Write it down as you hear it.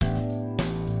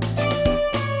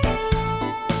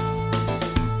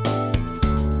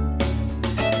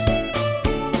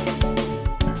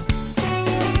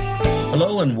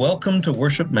Hello and welcome to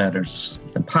Worship Matters,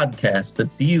 the podcast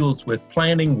that deals with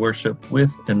planning worship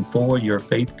with and for your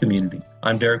faith community.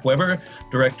 I'm Derek Weber,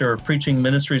 Director of Preaching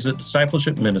Ministries at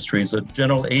Discipleship Ministries, a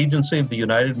general agency of the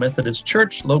United Methodist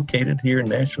Church located here in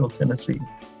Nashville, Tennessee.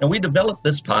 And we developed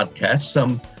this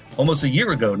podcast almost a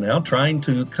year ago now, trying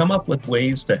to come up with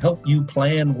ways to help you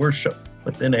plan worship.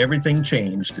 But then everything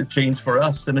changed. It changed for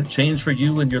us and it changed for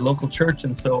you and your local church.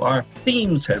 And so our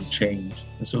themes have changed.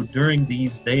 And so during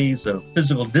these days of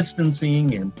physical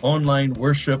distancing and online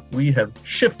worship, we have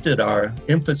shifted our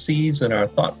emphases and our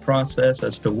thought process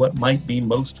as to what might be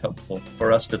most helpful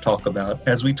for us to talk about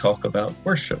as we talk about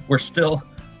worship. We're still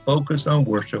focused on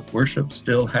worship. Worship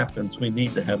still happens. We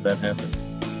need to have that happen.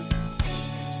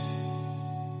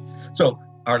 So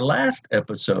our last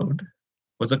episode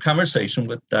was a conversation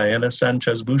with Diana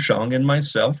Sanchez-Bouchon and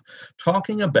myself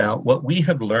talking about what we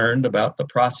have learned about the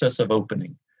process of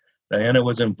opening. Diana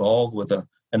was involved with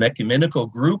an ecumenical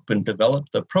group and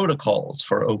developed the protocols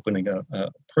for opening a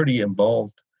pretty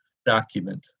involved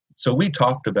document. So we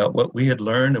talked about what we had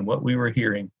learned and what we were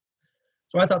hearing.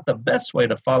 So I thought the best way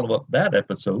to follow up that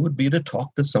episode would be to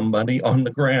talk to somebody on the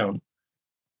ground.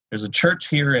 There's a church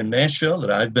here in Nashville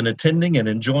that I've been attending and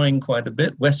enjoying quite a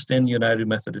bit, West End United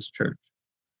Methodist Church.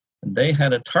 And they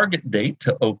had a target date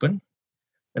to open.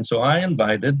 And so I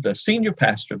invited the senior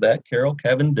pastor of that, Carol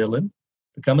Cavan-Dillon,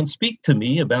 to come and speak to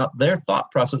me about their thought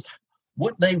process,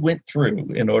 what they went through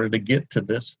in order to get to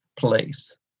this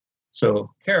place.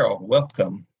 So, Carol,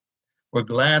 welcome. We're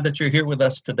glad that you're here with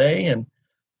us today. And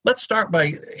let's start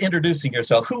by introducing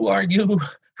yourself. Who are you?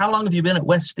 How long have you been at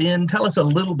West End? Tell us a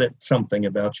little bit something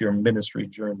about your ministry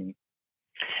journey.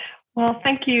 Well,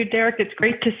 thank you, Derek. It's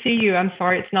great to see you. I'm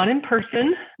sorry it's not in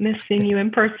person. Miss seeing you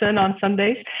in person on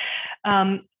Sundays.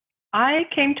 I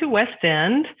came to West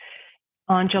End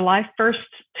on July 1st,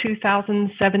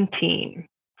 2017.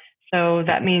 So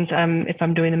that means, if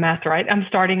I'm doing the math right, I'm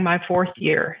starting my fourth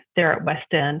year there at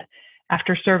West End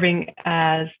after serving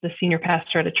as the senior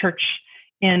pastor at a church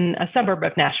in a suburb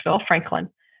of Nashville, Franklin,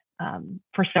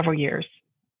 for several years.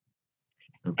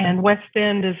 Okay. And West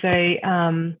End is a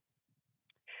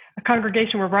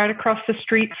congregation. We're right across the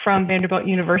street from Vanderbilt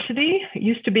University. It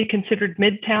used to be considered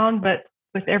Midtown, but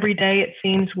with every day, it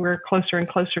seems we're closer and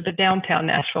closer to downtown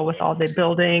Nashville with all the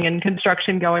building and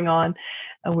construction going on.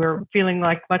 We're feeling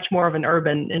like much more of an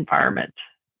urban environment.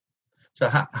 So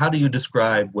how do you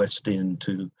describe West End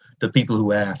to people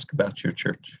who ask about your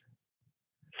church?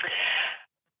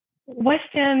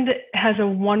 West End has a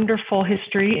wonderful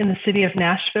history in the city of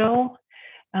Nashville.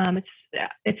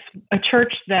 It's a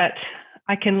church that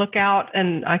I can look out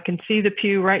and I can see the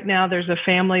pew right now. There's a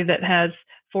family that has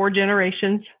 4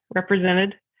 generations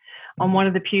represented on one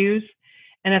of the pews.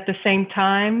 And at the same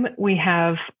time, we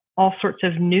have all sorts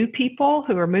of new people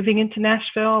who are moving into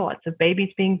Nashville, lots of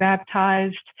babies being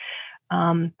baptized.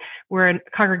 We're a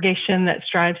congregation that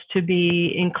strives to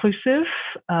be inclusive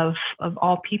of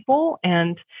all people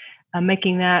and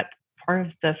making that part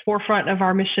of the forefront of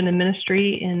our mission and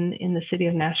ministry in the city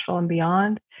of Nashville and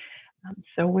beyond.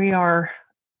 So we are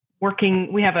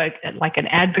working, we have an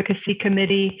advocacy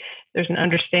committee. There's an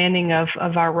understanding of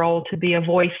our role to be a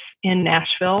voice in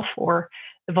Nashville for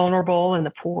the vulnerable and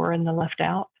the poor and the left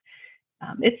out.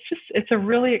 It's a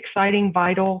really exciting,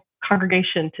 vital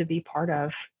congregation to be part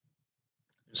of.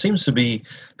 There seems to be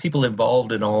people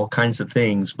involved in all kinds of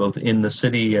things, both in the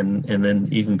city and then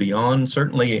even beyond,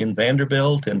 certainly in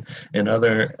Vanderbilt and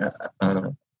other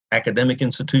academic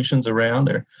institutions around.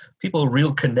 There are people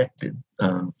real connected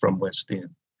from West End.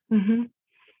 Mm-hmm.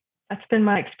 That's been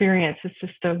my experience. It's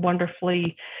just a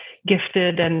wonderfully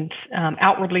gifted and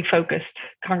outwardly focused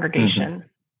congregation.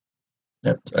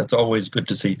 Mm-hmm. That's always good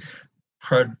to see.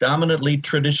 Predominantly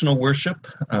traditional worship?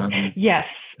 Yes.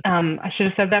 I should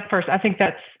have said that first. I think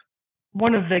that's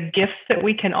one of the gifts that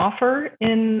we can offer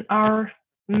in our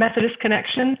Methodist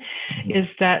connection, mm-hmm. is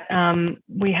that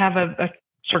we have a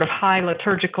sort of high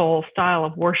liturgical style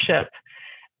of worship.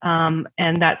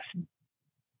 And that's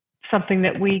something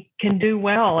that we can do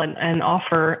well and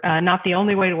offer, not the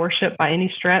only way to worship by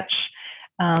any stretch,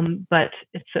 but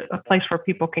it's a place where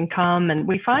people can come. And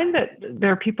we find that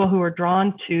there are people who are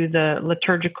drawn to the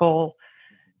liturgical,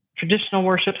 traditional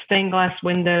worship, stained glass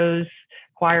windows,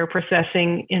 choir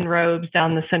processing in robes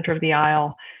down the center of the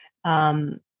aisle,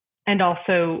 and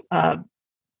also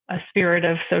a spirit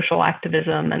of social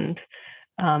activism, and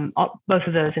both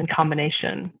of those in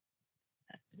combination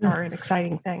are an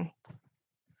exciting thing.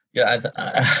 Yeah,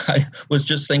 I was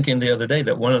just thinking the other day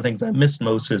that one of the things I missed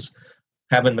most is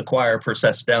having the choir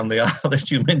process down the aisle that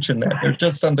you mentioned. That there's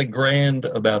just something grand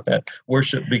about that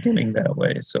worship beginning that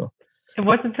way. So it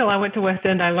wasn't until I went to West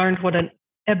End I learned what an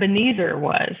Ebenezer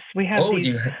was. We have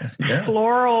these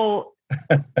floral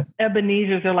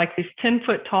Ebenezers. They're like these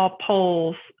 10-foot tall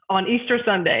poles on Easter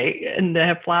Sunday, and they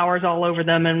have flowers all over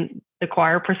them, and the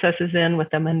choir processes in with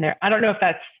them in there. I don't know if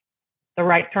that's the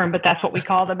right term, but that's what we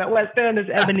call them at West End, is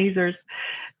Ebenezers,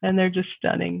 and they're just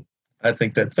stunning. I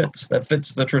think that fits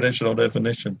the traditional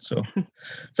definition. So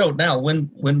now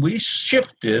when we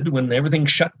shifted, when everything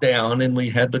shut down and we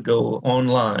had to go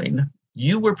online,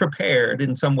 you were prepared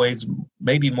in some ways,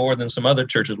 maybe more than some other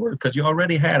churches were, because you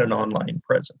already had an online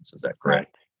presence. Is that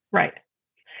correct? Right.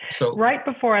 So right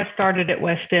before I started at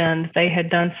West End, they had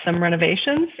done some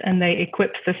renovations and they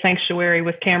equipped the sanctuary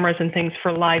with cameras and things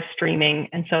for live streaming.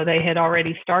 And so they had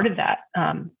already started that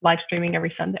live streaming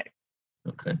every Sunday.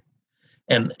 Okay.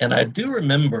 And I do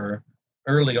remember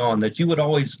early on that you would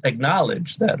always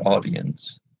acknowledge that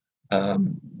audience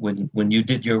when you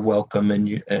did your welcome and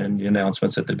the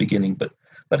announcements at the beginning.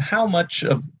 But how much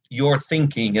of your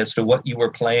thinking as to what you were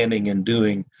planning and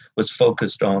doing was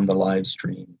focused on the live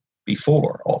stream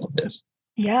before all of this?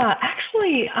 Yeah,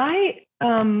 actually, I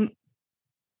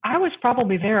was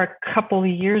probably there a couple of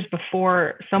years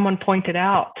before someone pointed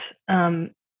out,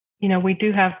 we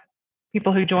do have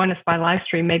people who join us by live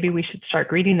stream. Maybe we should start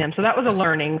greeting them. So that was a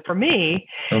learning for me.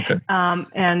 Okay.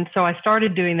 And so I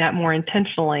started doing that more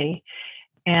intentionally.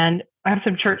 And we have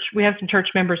some church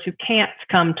members who can't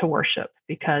come to worship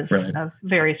because of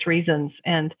various reasons.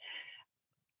 And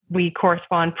we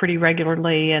correspond pretty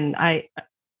regularly. And I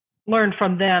learned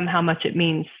from them how much it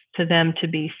means to them to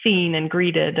be seen and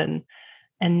greeted and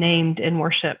named in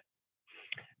worship.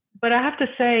 But I have to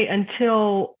say,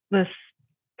 until this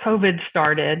COVID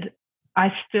started,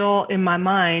 I still, in my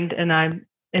mind, and I'm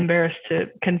embarrassed to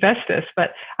confess this,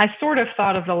 but I sort of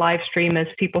thought of the live stream as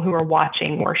people who are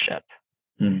watching worship.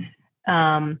 And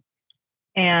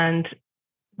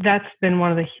that's been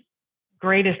one of the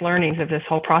greatest learnings of this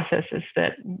whole process, is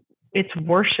that it's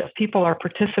worship. People are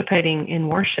participating in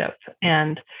worship.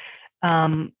 And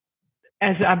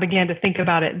as I began to think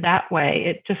about it that way,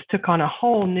 it just took on a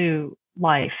whole new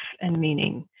life and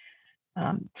meaning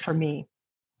for me.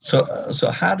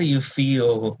 So how do you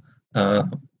feel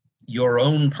your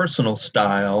own personal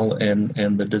style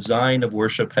and the design of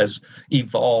worship has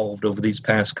evolved over these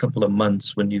past couple of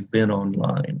months when you've been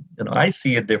online? I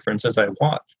see a difference as I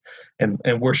watch and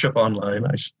worship online.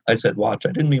 I said watch.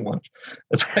 I didn't mean watch.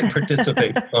 As I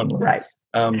participate online. Right.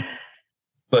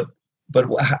 But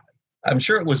I'm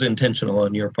sure it was intentional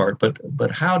on your part. But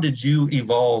how did you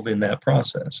evolve in that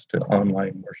process to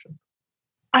online worship?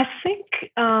 I think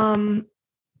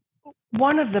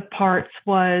one of the parts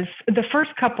was the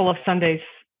first couple of Sundays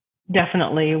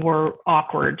definitely were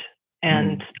awkward.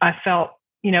 And I felt,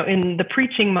 in the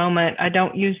preaching moment, I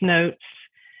don't use notes.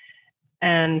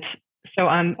 And so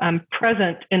I'm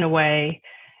present in a way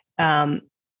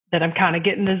that I'm kind of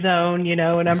getting the zone,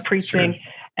 and I'm preaching. Sure.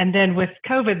 And then with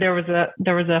COVID,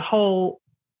 there was a whole,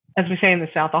 as we say in the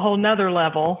South, a whole nother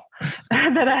level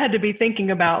that I had to be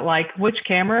thinking about, like, which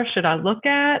camera should I look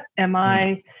at?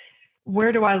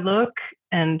 Where do I look?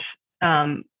 And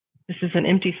this is an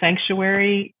empty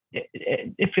sanctuary.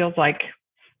 It feels like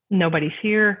nobody's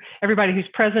here. Everybody who's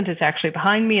present is actually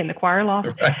behind me in the choir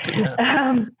loft. Right,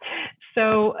 yeah.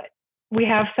 So we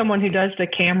have someone who does the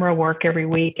camera work every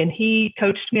week, and he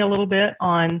coached me a little bit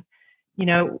on,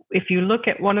 if you look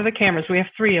at one of the cameras, we have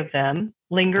 3 of them,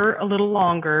 linger a little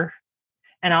longer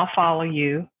and I'll follow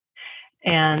you.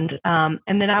 And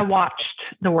then I watched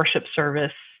the worship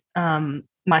service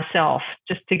myself,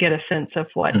 just to get a sense of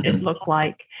what it looked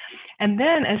like. And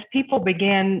then as people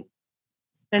began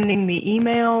sending me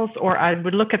emails, or I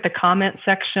would look at the comment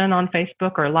section on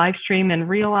Facebook or live stream and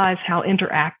realize how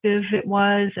interactive it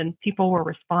was, and people were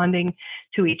responding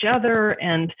to each other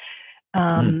and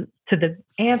to the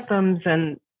anthems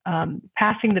and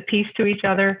passing the peace to each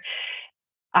other,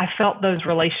 I felt those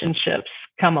relationships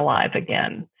come alive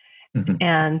again.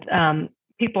 And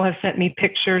people have sent me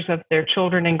pictures of their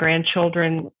children and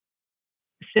grandchildren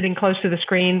sitting close to the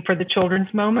screen for the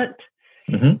children's moment.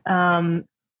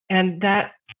 And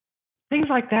that things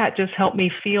like that just help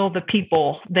me feel the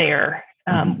people there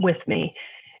with me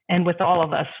and with all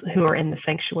of us who are in the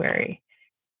sanctuary.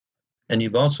 And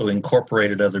you've also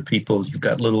incorporated other people. You've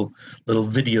got little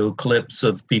video clips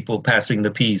of people passing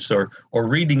the peace or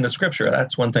reading the scripture.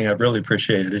 That's one thing I've really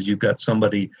appreciated, is you've got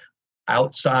somebody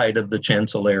outside of the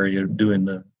chancel area doing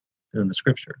the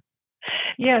scripture.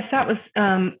 Yes, that was,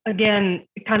 again,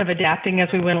 kind of adapting as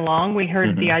we went along. We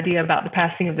heard the idea about the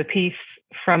passing of the peace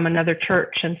from another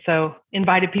church, and so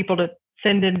invited people to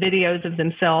send in videos of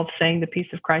themselves saying, "The peace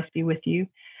of Christ be with you,"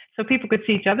 so people could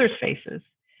see each other's faces.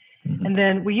 Mhm. And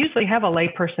then we usually have a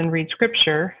layperson read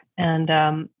scripture. And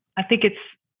I think it's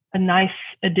a nice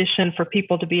addition for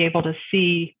people to be able to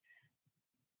see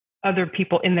other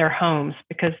people in their homes,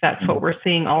 because that's what we're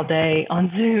seeing all day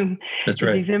on Zoom. That's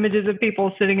right. These images of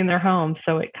people sitting in their homes.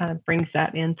 So it kind of brings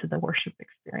that into the worship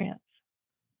experience.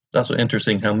 It's also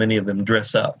interesting how many of them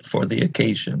dress up for the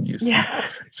occasion. You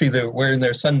see they're wearing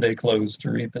their Sunday clothes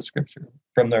to read the scripture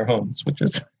from their homes, which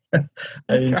is, I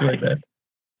enjoyed that.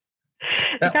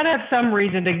 You got to have some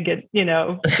reason to get, to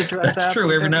dress up. That's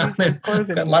true. Every now and then, I've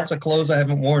got lots of clothes I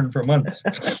haven't worn for months.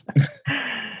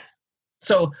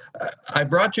 So I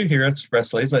brought you here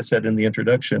expressly, as I said in the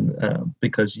introduction,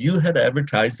 because you had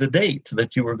advertised the date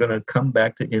that you were going to come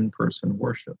back to in-person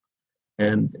worship,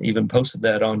 and even posted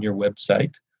that on your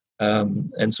website.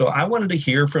 And so I wanted to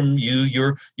hear from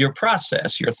you, your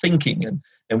process, your thinking,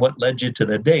 and what led you to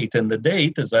the date. And the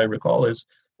date, as I recall, is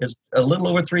a little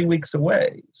over 3 weeks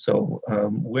away. So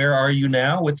where are you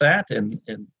now with that? And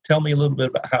tell me a little bit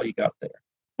about how you got there.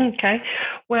 Okay.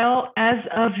 Well, as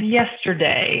of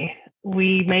yesterday,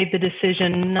 we made the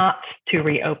decision not to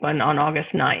reopen on August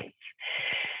 9th.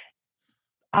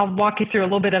 I'll walk you through a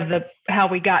little bit of how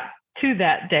we got to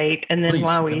that date, and then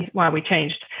why we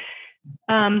changed.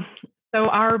 So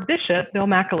our bishop, Bill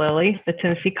McAlilly, the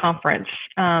Tennessee Conference,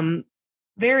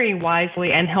 very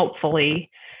wisely and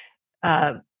helpfully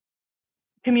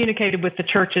communicated with the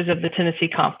churches of the Tennessee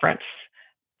Conference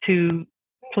to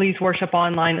please worship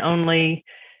online only.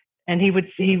 And he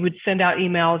would send out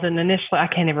emails, and initially, I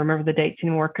can't even remember the dates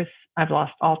anymore because I've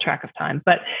lost all track of time.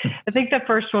 But I think the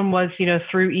first one was,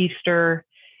 through Easter,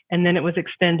 and then it was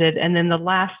extended. And then the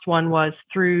last one was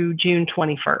through June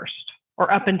 21st,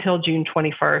 or up until June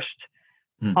 21st.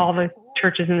 Mm-hmm. All the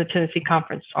churches in the Tennessee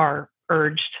Conference are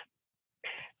urged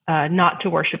not to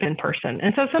worship in person.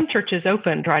 And so some churches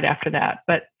opened right after that.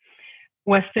 But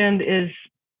West End is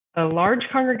a large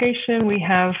congregation. We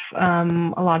have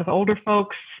a lot of older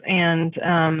folks. And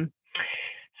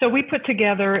so we put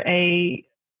together a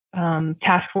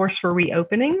task force for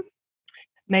reopening,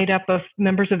 made up of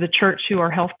members of the church who are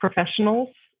health professionals.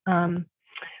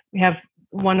 We have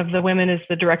one of the women is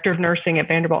the director of nursing at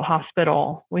Vanderbilt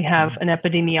Hospital. We have an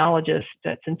epidemiologist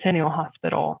at Centennial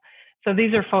Hospital. So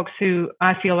these are folks who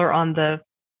I feel are on the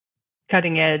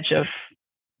cutting edge of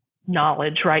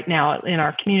knowledge right now in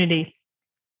our community.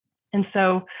 And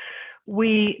so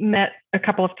we met a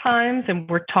couple of times, and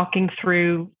we're talking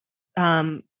through,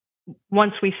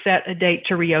 once we set a date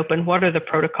to reopen, what are the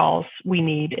protocols we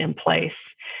need in place?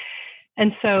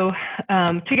 And so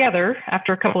together,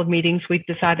 after a couple of meetings, we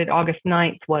decided August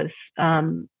 9th was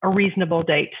a reasonable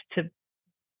date to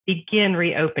begin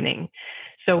reopening.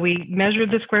 So we measured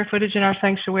the square footage in our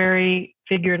sanctuary,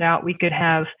 figured out we could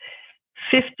have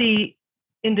 50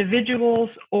 individuals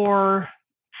or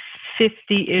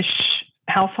 50-ish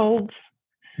households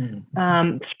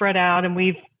spread out, and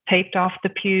we've taped off the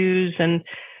pews, and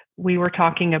we were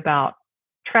talking about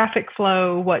traffic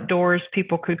flow, what doors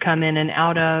people could come in and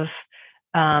out of,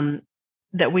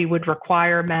 that we would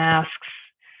require masks,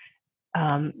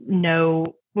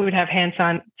 we would have hand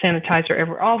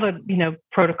sanitizer, all the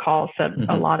protocols that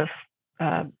a lot of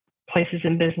places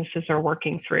and businesses are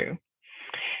working through.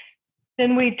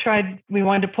 Then we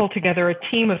wanted to pull together a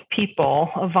team of people,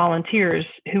 of volunteers,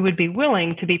 who would be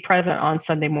willing to be present on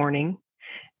Sunday morning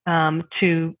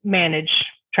to manage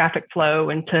traffic flow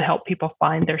and to help people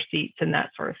find their seats and that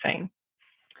sort of thing.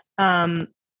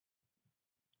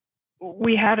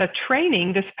 We had a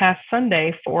training this past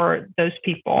Sunday for those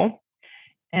people.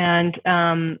 And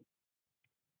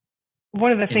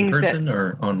one of the things that— in person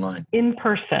or online? In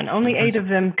person. Only 8 of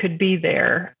them could be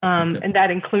there. And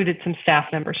that included some staff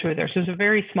members who were there. So it was a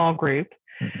very small group,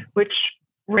 which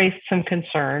raised some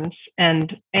concerns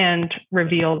and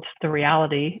revealed the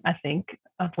reality, I think,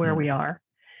 of where we are.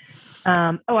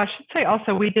 I should say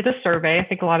also, we did a survey. I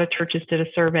think a lot of churches did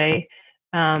a survey.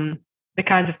 The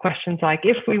kinds of questions like,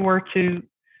 if we were to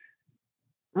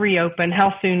reopen,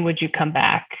 how soon would you come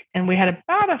back? And we had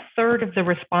about a third of the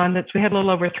respondents. We had a little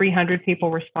over 300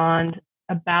 people respond.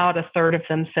 About a third of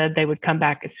them said they would come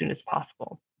back as soon as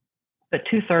possible, but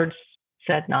 2/3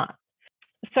 said not.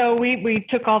 So we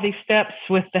took all these steps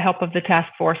with the help of the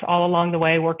task force all along the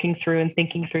way, working through and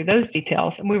thinking through those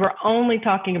details. And we were only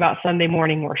talking about Sunday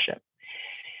morning worship.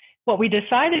 What we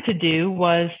decided to do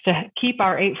was to keep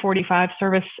our 8:45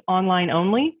 service online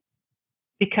only,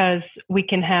 because we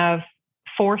can have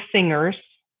 4 singers.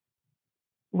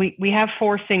 We have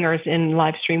 4 singers in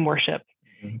live stream worship,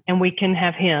 and we can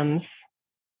have hymns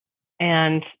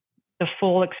and the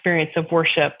full experience of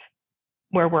worship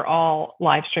where we're all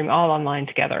live stream, all online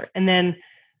together. And then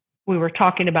we were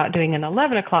talking about doing an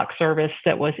 11 o'clock service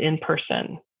that was in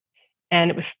person. And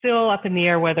it was still up in the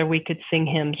air whether we could sing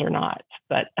hymns or not.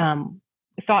 But I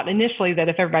thought initially that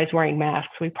if everybody's wearing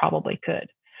masks, we probably could.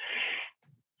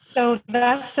 So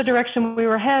that's the direction we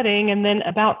were heading. And then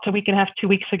about a week and a half, 2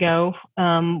 weeks ago,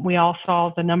 we all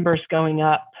saw the numbers going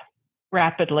up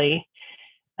rapidly.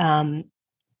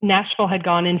 Nashville had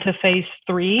gone into phase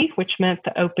 3, which meant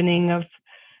the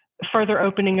further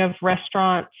opening of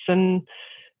restaurants and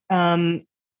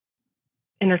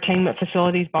entertainment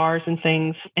facilities, bars and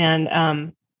things.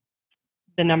 And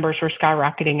the numbers were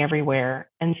skyrocketing everywhere.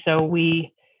 And so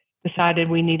we decided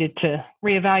we needed to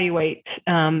reevaluate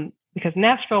because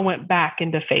Nashville went back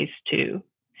into phase 2.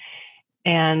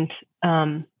 And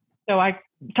so I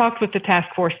talked with the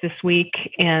task force this week,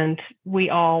 and we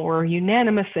all were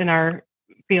unanimous in our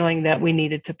feeling that we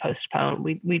needed to postpone.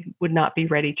 We would not be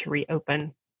ready to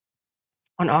reopen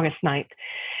on August 9th.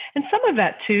 And some of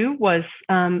that, too, was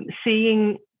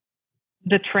seeing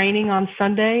the training on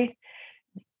Sunday,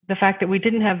 the fact that we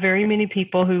didn't have very many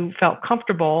people who felt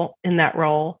comfortable in that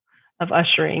role of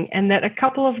ushering, and that a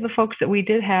couple of the folks that we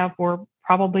did have were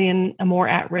probably in a more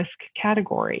at-risk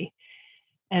category.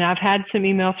 And I've had some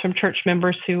emails from church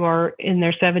members who are in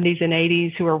their 70s and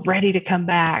 80s who are ready to come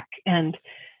back. And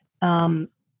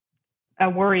I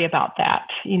worry about that,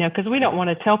 because we don't want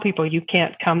to tell people you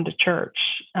can't come to church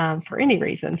for any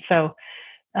reason. So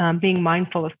being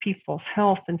mindful of people's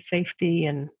health and safety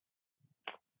and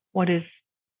what is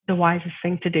the wisest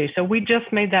thing to do. So we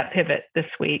just made that pivot this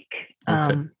week.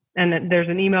 Okay. And there's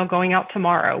an email going out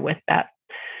tomorrow with that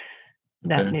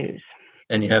news.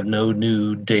 And you have no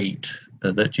new date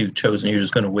that you've chosen. You're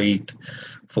just going to wait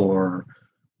for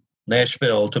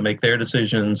Nashville to make their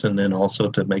decisions and then also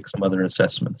to make some other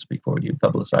assessments before you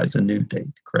publicize a new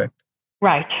date, correct?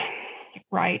 Right.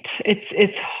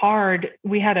 It's hard.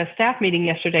 We had a staff meeting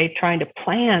yesterday trying to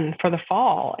plan for the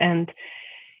fall. And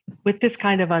with this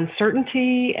kind of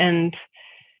uncertainty, and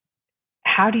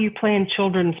how do you plan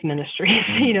children's ministries?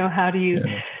 How do you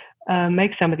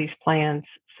make some of these plans?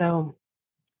 So,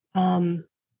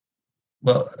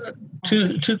 well,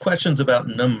 two questions about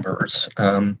numbers.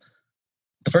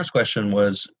 The first question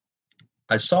was,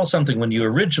 I saw something when you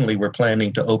originally were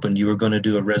planning to open, you were going to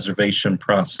do a reservation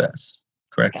process,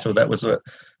 correct? Okay. So that was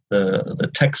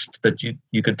the text that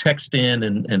you could text in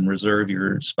and reserve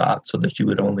your spot so that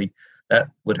that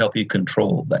would help you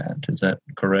control that. Is that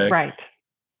correct? Right.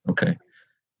 Okay.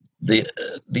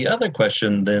 The other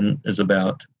question then is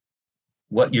about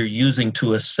what you're using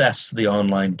to assess the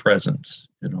online presence.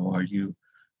 Are you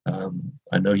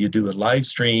I know you do a live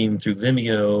stream through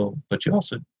Vimeo, but you're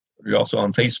also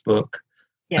on Facebook.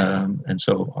 Yeah. And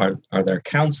so are there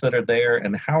counts that are there,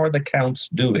 and how are the counts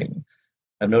doing?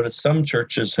 I've noticed some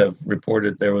churches have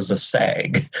reported there was a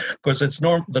sag. Of course, it's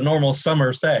the normal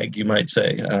summer sag, you might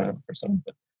say, for some,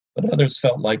 but others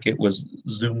felt like it was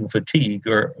Zoom fatigue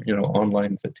or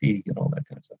online fatigue and all that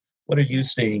kind of stuff. What are you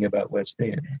seeing about West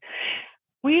End?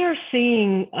 We are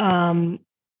seeing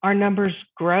our numbers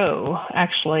grow,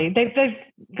 actually. They've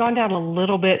gone down a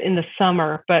little bit in the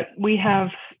summer, but we have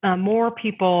more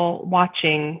people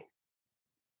watching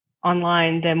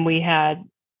online than we had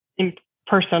in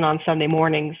person on Sunday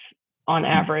mornings on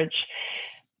average.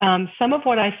 Some of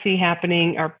what I see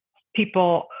happening are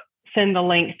people send the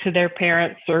link to their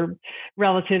parents or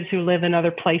relatives who live in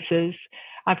other places.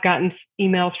 I've gotten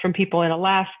emails from people in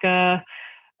Alaska.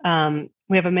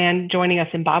 We have a man joining us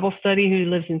in Bible study who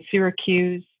lives in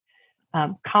Syracuse,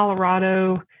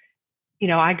 Colorado.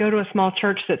 I go to a small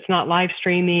church that's not live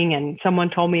streaming, and someone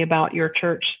told me about your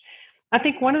church. I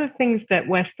think one of the things that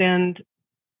West End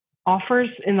offers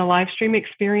in the live stream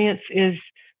experience is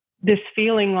this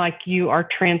feeling like you are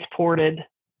transported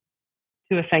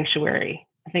to a sanctuary.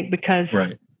 I think because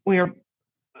we are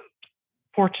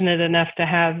fortunate enough to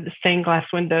have the stained glass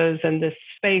windows and this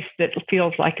space that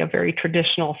feels like a very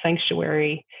traditional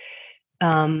sanctuary.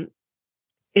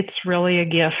 It's really a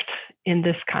gift in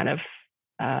this kind of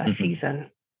season.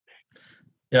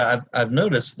 Yeah, I've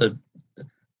noticed that,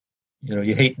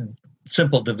 you hate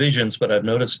simple divisions, but I've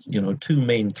noticed, two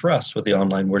main thrusts with the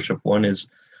online worship. One is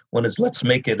let's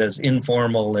make it as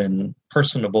informal and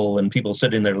personable, and people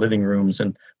sit in their living rooms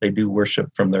and they do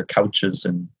worship from their couches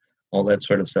and all that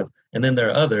sort of stuff. And then there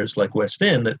are others like West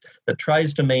End that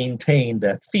tries to maintain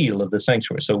that feel of the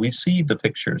sanctuary. So we see the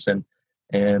pictures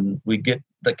and we get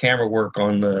the camera work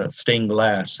on the stained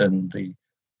glass and the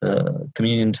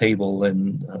communion table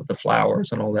and the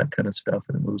flowers and all that kind of stuff,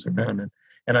 and it moves around.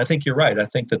 And I think you're right. I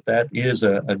think that is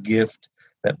a gift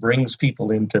that brings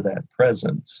people into that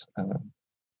presence.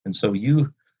 And so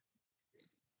you,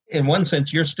 in one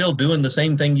sense, you're still doing the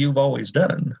same thing you've always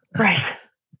done. Right.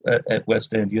 At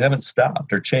West End. You haven't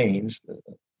stopped or changed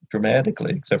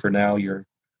dramatically, except for now you're,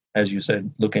 as you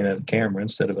said, looking at a camera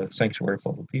instead of a sanctuary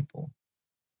full of people.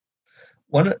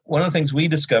 One of the things we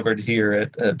discovered here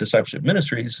at Discipleship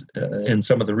Ministries in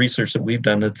some of the research that we've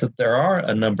done is that there are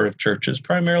a number of churches,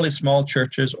 primarily small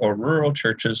churches or rural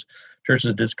churches,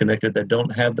 churches disconnected that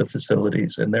don't have the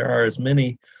facilities. And there are as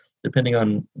many, depending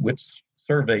on which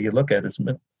survey you look at, as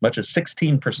much as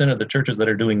 16% of the churches that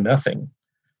are doing nothing.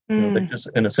 They just,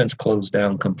 in a sense, closed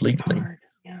down completely.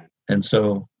 Yeah. And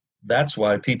so that's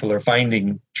why people are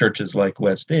finding churches like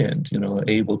West End,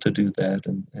 able to do that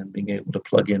and being able to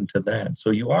plug into that. So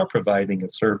you are providing a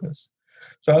service.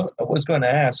 So I was going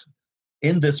to ask,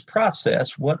 in this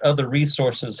process, what other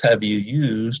resources have you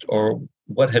used, or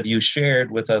what have you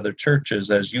shared with other churches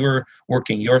as you're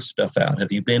working your stuff out?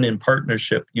 Have you been in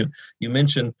partnership? You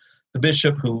mentioned the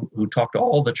bishop who talked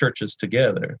all the churches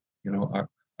together.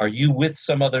 Are you with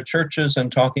some other churches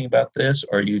and talking about this,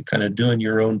 or are you kind of doing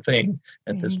your own thing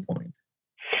at this point?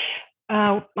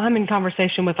 I'm in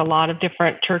conversation with a lot of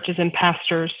different churches and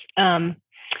pastors. I've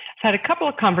had a couple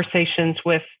of conversations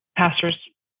with pastors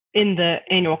in the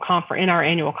our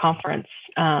annual conference,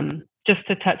 just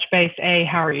to touch base. A,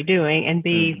 how are you doing? And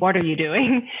B, what are you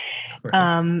doing?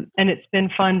 Right. And it's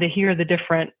been fun to hear the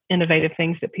different innovative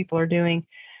things that people are doing.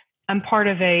 I'm part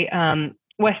of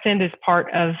West End is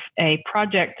part of a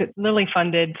project that Lily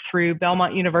funded through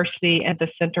Belmont University and the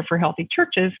Center for Healthy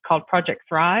Churches called Project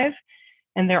Thrive.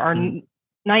 And there are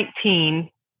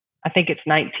 19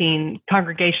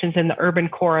 congregations in the urban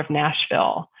core of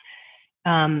Nashville.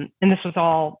 And this was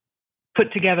all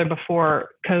put together before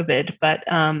COVID, but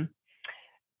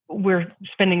we're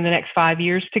spending the next 5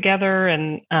 years together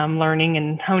and learning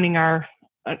and honing our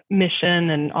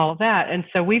mission and all of that. And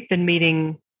so we've been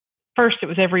meeting. First, it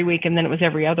was every week, and then it was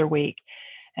every other week,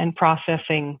 and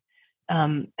processing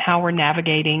how we're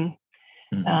navigating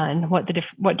and what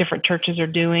different churches are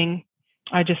doing.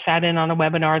 I just sat in on a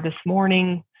webinar this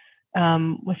morning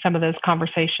with some of those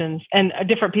conversations, and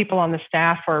different people on the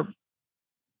staff are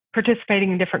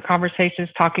participating in different conversations,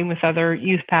 talking with other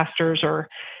youth pastors or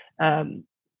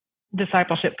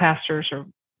discipleship pastors or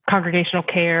congregational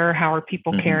care. How are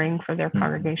people caring for their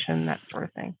congregation, that sort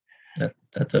of thing.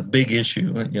 That's a big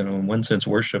issue. In one sense,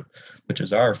 worship, which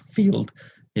is our field,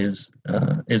 is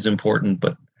important.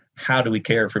 But how do we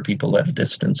care for people at a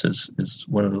distance is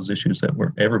one of those issues that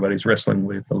everybody's wrestling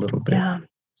with a little bit. Yeah.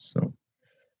 So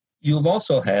you've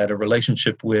also had a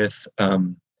relationship with.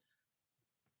 I'm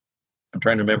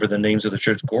trying to remember the names of the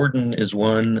church. Gordon is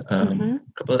one. A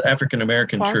couple of African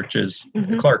American churches.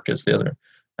 Clark is the other.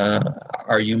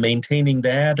 Are you maintaining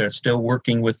that, or still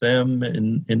working with them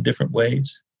in different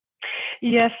ways?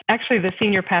 Yes, actually, the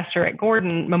senior pastor at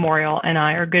Gordon Memorial and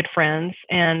I are good friends,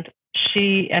 and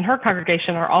she and her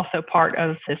congregation are also part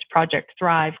of this Project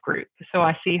Thrive group. So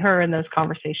I see her in those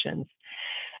conversations.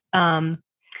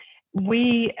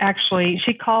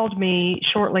 She called me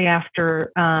shortly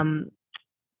after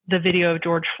the video of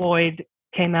George Floyd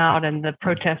came out and the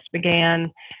protests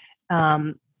began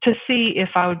to see if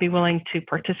I would be willing to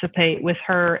participate with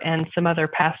her and some other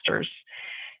pastors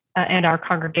and our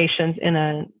congregations in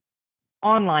an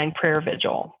online prayer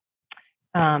vigil.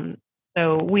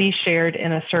 So we shared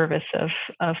in a service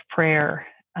of prayer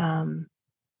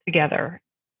together,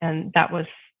 and that was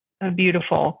a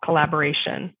beautiful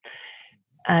collaboration.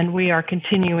 And we are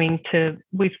continuing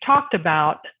we've talked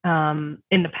about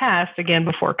in the past, again,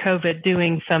 before COVID,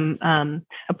 doing some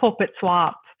a pulpit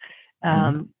swap,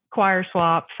 choir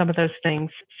swap, some of those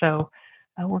things. So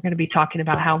we're going to be talking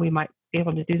about how we might be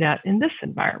able to do that in this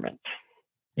environment.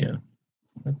 Yeah.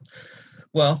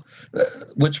 Well,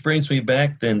 which brings me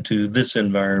back then to this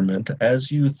environment.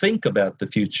 As you think about the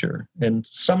future, and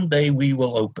someday we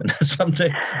will open,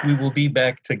 someday we will be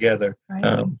back together.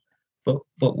 Right.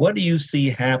 But what do you see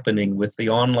happening with the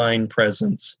online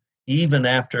presence, even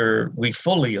after we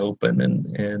fully open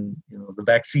and the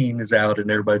vaccine is out and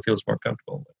everybody feels more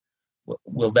comfortable?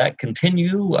 Will that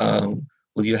continue?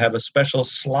 Will you have a special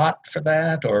slot for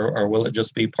that, or will it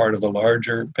just be part of a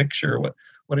larger picture?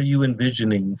 What are you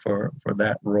envisioning for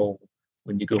that role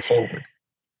when you go forward?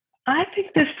 I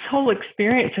think this whole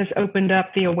experience has opened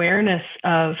up the awareness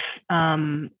of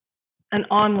an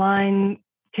online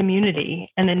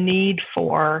community and a need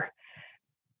for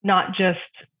not just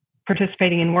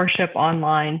participating in worship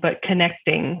online, but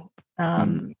connecting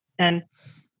and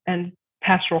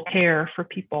pastoral care for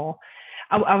people.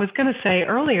 I was going to say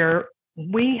earlier,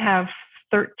 we have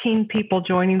 13 people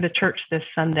joining the church this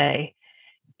Sunday,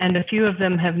 and a few of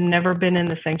them have never been in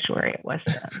the sanctuary at West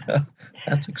End.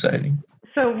 That's exciting.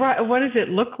 So what does it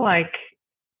look like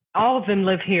all of them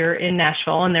live here in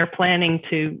Nashville, and they're planning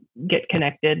to get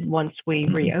connected once we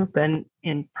reopen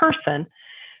in person.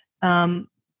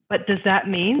 But does that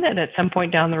mean that at some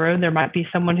point down the road, there might be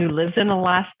someone who lives in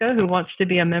Alaska who wants to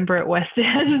be a member at West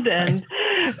End? And,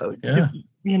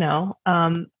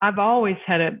 I've always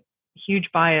had a huge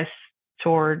bias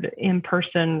toward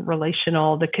in-person,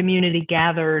 relational, the community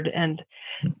gathered, and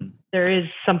there is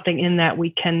something in that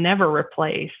we can never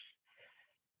replace.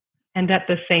 And at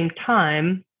the same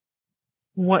time,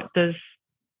 what does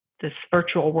this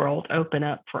virtual world open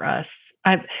up for us?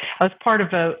 I was part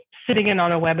of sitting in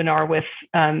on a webinar with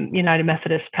United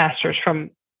Methodist pastors from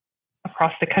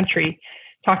across the country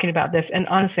talking about this. And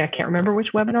honestly, I can't remember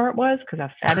which webinar it was because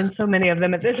I've sat in so many of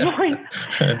them at this point.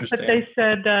 But they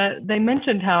said, they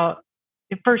mentioned how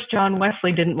at first John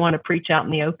Wesley didn't want to preach out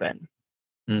in the open.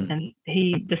 And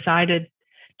he decided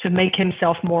to make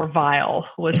himself more vile,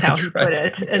 was how he put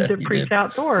it, and to preach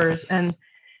outdoors. And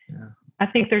I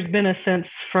think there's been a sense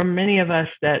from many of us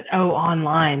that,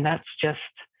 online, that's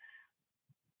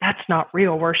not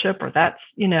real worship, or that's,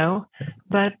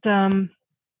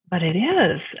 but it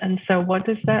is. And so what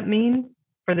does that mean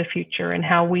for the future and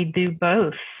how we do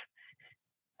both,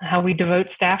 how we devote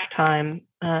staff time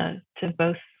to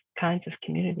both kinds of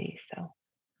communities? So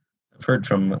I've heard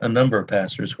from a number of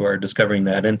pastors who are discovering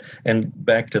that, and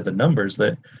back to the numbers,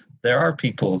 that there are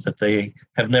people that they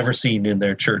have never seen in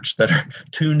their church that are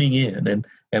tuning in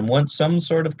and want some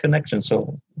sort of connection.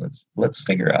 So let's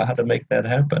figure out how to make that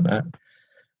happen.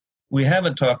 We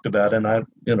haven't talked about, and I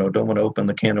don't want to open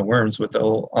the can of worms with the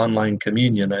whole online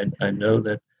communion. I know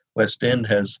that West End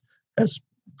has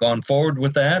gone forward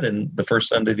with that, and the first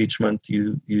Sunday of each month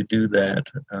you do that.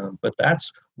 But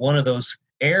that's one of those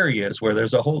areas where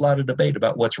there's a whole lot of debate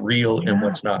about what's real and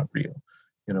what's not real.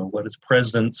 What does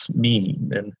presence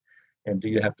mean? And do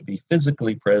you have to be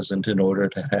physically present in order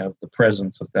to have the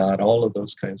presence of God? All of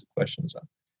those kinds of questions.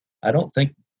 I don't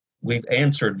think we've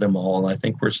answered them all. I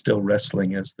think we're still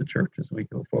wrestling as the church as we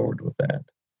go forward with that.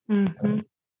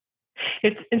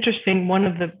 It's interesting. One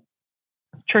of the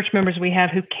church members we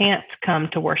have who can't come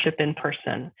to worship in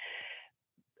person,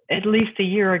 at least a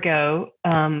year ago,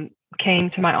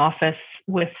 came to my office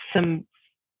with some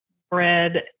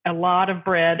bread, a lot of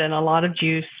bread and a lot of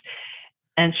juice.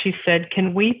 And she said,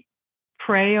 "Can we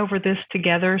pray over this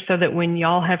together so that when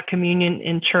y'all have communion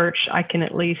in church, I can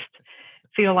at least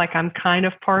feel like I'm kind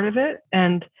of part of it?"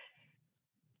 And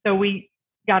so we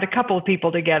got a couple of people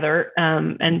together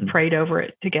and prayed over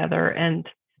it together. And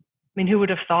I mean, who would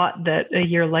have thought that a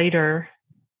year later,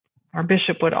 our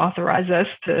bishop would authorize us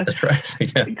to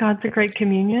consecrate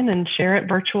communion and share it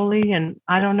virtually? And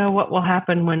I don't know what will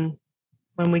happen when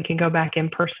we can go back in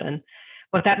person.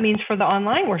 What that means for the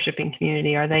online worshiping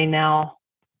community. Are they now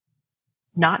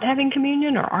not having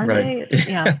communion, or are they?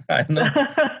 Yeah. I know.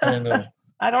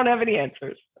 I don't have any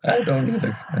answers. I don't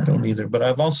either. But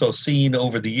I've also seen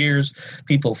over the years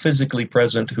people physically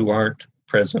present who aren't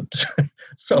present.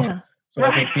 So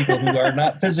I think people who are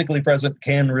not physically present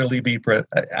can really be present.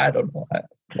 I don't know.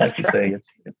 Like you say,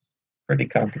 it's pretty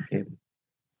complicated.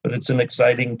 But it's an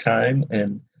exciting time,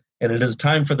 and it is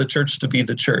time for the church to be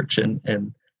the church.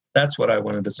 And that's what I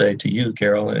wanted to say to you,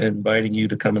 Carol, inviting you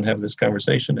to come and have this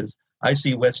conversation. Is I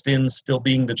see West End still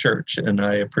being the church, and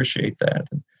I appreciate that.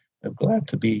 And I'm glad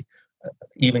to be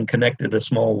even connected a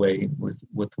small way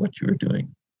with what you are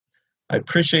doing. I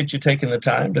appreciate you taking the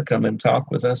time to come and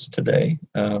talk with us today,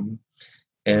 and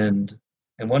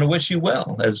want to wish you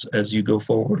well as you go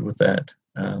forward with that,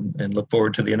 and look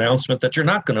forward to the announcement that you're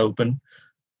not going to open,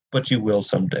 but you will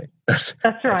someday. That's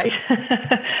right.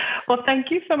 Well, thank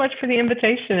you so much for the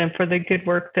invitation and for the good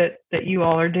work that you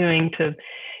all are doing to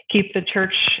keep the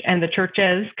church and the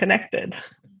churches connected.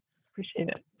 Appreciate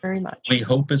it very much. We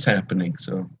hope is happening,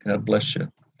 so God bless you.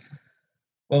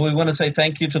 Well, we want to say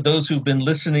thank you to those who've been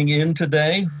listening in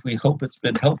today. We hope it's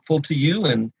been helpful to you,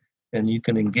 and you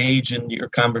can engage in your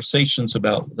conversations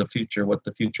about the future, what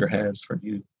the future has for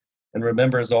you. And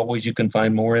remember, as always, you can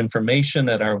find more information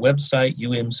at our website,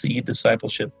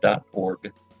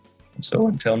 umcdiscipleship.org. And so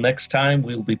until next time,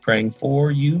 we will be praying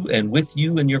for you and with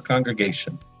you and your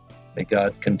congregation. May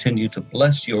God continue to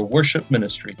bless your worship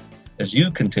ministry as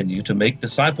you continue to make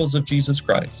disciples of Jesus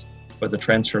Christ for the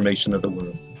transformation of the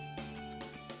world.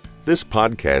 This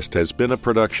podcast has been a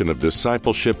production of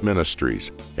Discipleship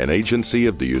Ministries, an agency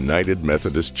of the United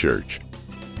Methodist Church.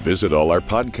 Visit all our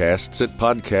podcasts at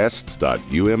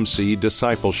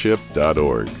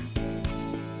podcasts.umcdiscipleship.org.